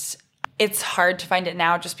 And it's hard to find it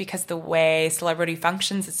now just because the way celebrity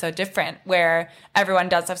functions is so different, where everyone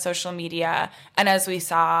does have social media. And as we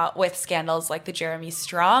saw with scandals like the Jeremy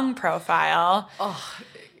Strong profile,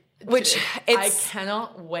 I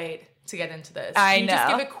cannot wait to get into this. Can you know.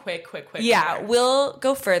 Just give a quick. Yeah, we'll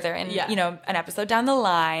go further in an episode down the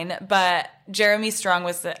line. But Jeremy Strong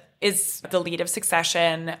is the lead of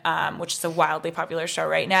Succession, which is a wildly popular show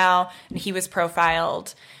right now, and he was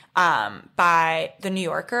profiled by the New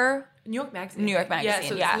York Magazine. Yeah,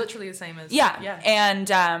 so it's literally the same as... Yeah.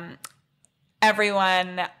 And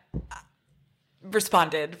everyone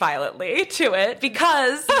responded violently to it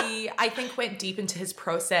because he, I think, went deep into his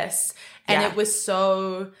process, and it was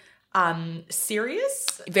so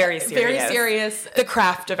serious. Very serious. Very serious. The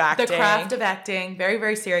craft of acting. The craft of acting. Very,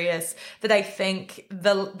 very serious. That I think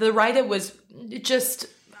the writer was just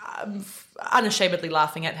unashamedly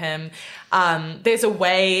laughing at him. There's a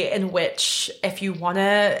way in which if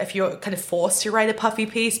you're kind of forced to write a puffy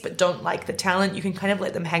piece but don't like the talent, you can kind of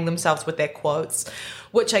let them hang themselves with their quotes,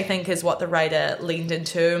 which I think is what the writer leaned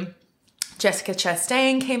into. Jessica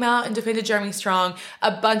Chastain came out and defended Jeremy Strong.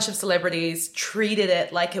 A bunch of celebrities treated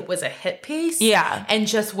it like it was a hit piece. Yeah. And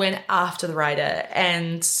just went after the writer.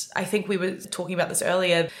 And I think we were talking about this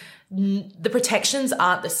earlier. The protections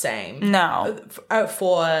aren't the same. No.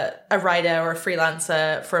 For a writer or a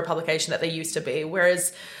freelancer for a publication that they used to be.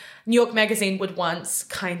 Whereas New York Magazine would once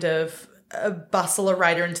kind of bustle a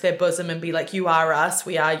writer into their bosom and be like, you are us,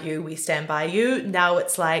 we are you, we stand by you. Now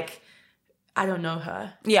it's like, I don't know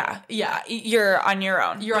her. Yeah. You're on your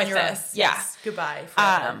own. You're on your own. Yeah. Yes. Goodbye.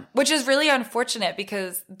 Forever. Which is really unfortunate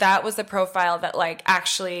because that was the profile that like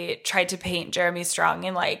actually tried to paint Jeremy Strong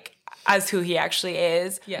in like as who he actually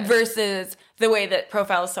is versus the way that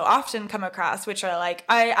profiles so often come across, which are like,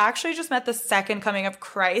 I actually just met the second coming of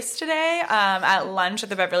Christ today at lunch at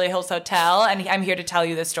the Beverly Hills Hotel, and I'm here to tell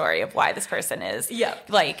you the story of why this person is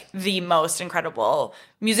like the most incredible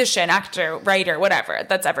musician, actor, writer, whatever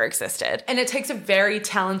that's ever existed. And it takes a very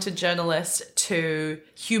talented journalist to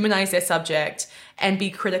humanize their subject and be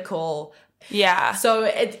critical. Yeah. So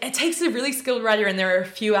it takes a really skilled writer, and there are a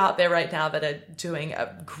few out there right now that are doing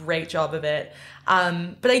a great job of it.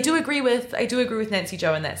 But I do agree with Nancy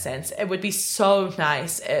Jo in that sense. It would be so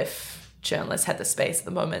nice if journalists had the space at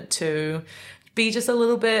the moment to be just a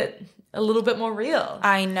little bit more real.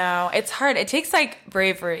 I know. It's hard. It takes like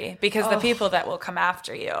bravery because the people that will come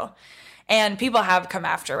after you. And people have come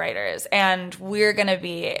after writers. And we're going to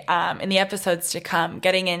be, in the episodes to come,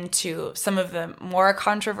 getting into some of the more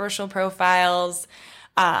controversial profiles,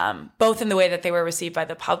 both in the way that they were received by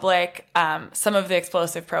the public, some of the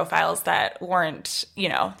explosive profiles that weren't,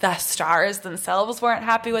 the stars themselves weren't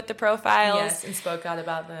happy with the profiles. Yes, and spoke out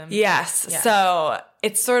about them. Yes. Yeah. So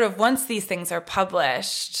it's sort of once these things are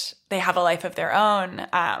published, they have a life of their own,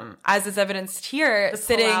 as is evidenced here. The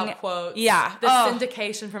sitting pull-out quotes. Yeah. The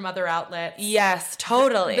syndication from other outlets. Yes,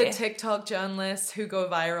 totally. The TikTok journalists who go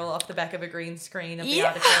viral off the back of a green screen of the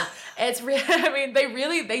article. It's really, I mean,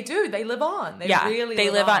 they do. They live on. They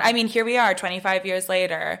live on. I mean, here we are 25 years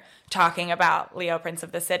later talking about Leo, Prince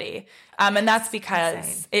of the City. And that's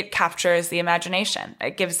because it captures the imagination.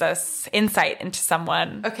 It gives us insight into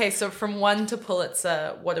someone. Okay, so from 1 to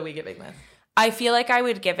Pulitzer, what are we giving this? I feel like I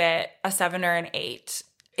would give it a 7 or an 8,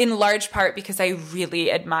 in large part because I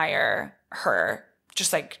really admire her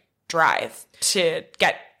just like drive to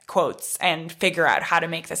get quotes and figure out how to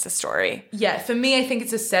make this a story. Yeah, for me, I think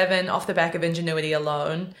it's a 7 off the back of ingenuity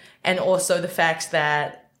alone, and also the fact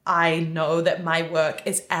that I know that my work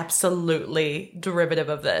is absolutely derivative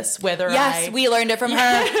of this. We learned it from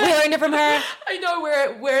her. We learned it from her. I know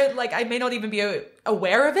where like I may not even be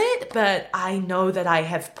aware of it, but I know that I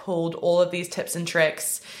have pulled all of these tips and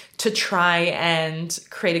tricks to try and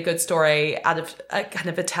create a good story out of a kind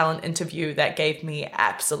of a talent interview that gave me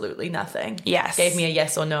absolutely nothing. Yes. Gave me a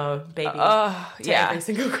yes or no, baby. To every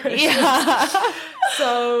single question. Yeah.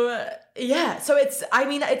 So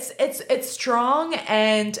it's strong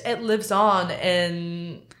and it lives on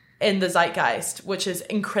in the zeitgeist, which is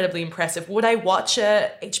incredibly impressive. Would I watch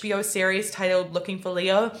a HBO series titled Looking for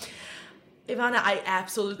Leo? Ivana, I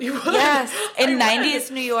absolutely would. Yes. In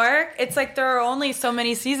 90s New York, it's like there are only so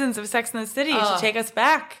many seasons of Sex and the City to take us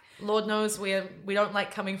back. Lord knows we don't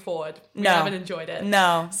like coming forward. We No. haven't enjoyed it.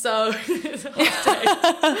 No. So, it's a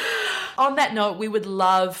hot day. On that note, we would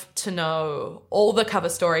love to know all the cover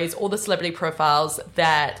stories, all the celebrity profiles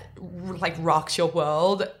that like rocks your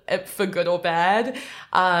world for good or bad.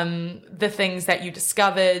 The things that you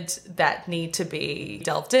discovered that need to be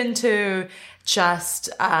delved into. Just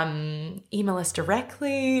email us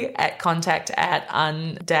directly at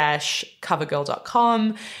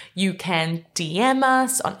contact@un-covergirl.com. You can DM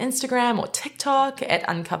us on Instagram or TikTok at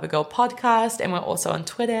uncovergirlpodcast, and we're also on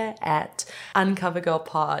Twitter at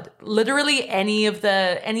uncovergirlpod. Literally any of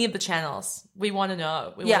the channels. We want to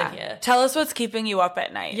know. We want to hear. Tell us what's keeping you up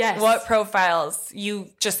at night. Yes. What profiles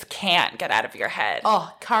you just can't get out of your head.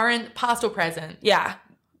 Oh, current, past or present. Yeah.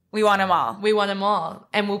 We want them all. We want them all.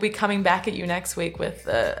 And we'll be coming back at you next week with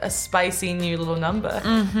a spicy new little number.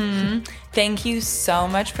 Mm-hmm. Thank you so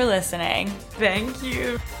much for listening. Thank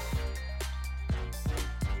you.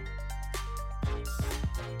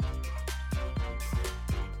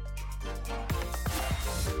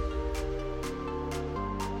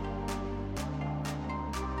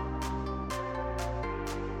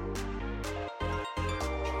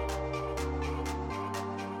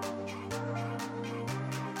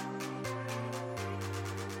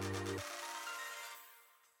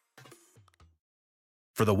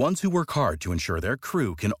 For the ones who work hard to ensure their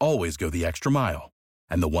crew can always go the extra mile,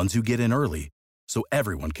 and the ones who get in early so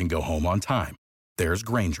everyone can go home on time, there's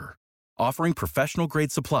Grainger, offering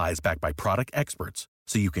professional-grade supplies backed by product experts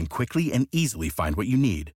so you can quickly and easily find what you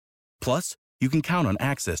need. Plus, you can count on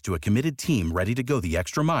access to a committed team ready to go the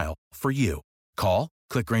extra mile for you. Call,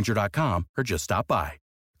 click Grainger.com, or just stop by.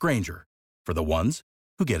 Grainger, for the ones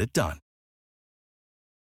who get it done.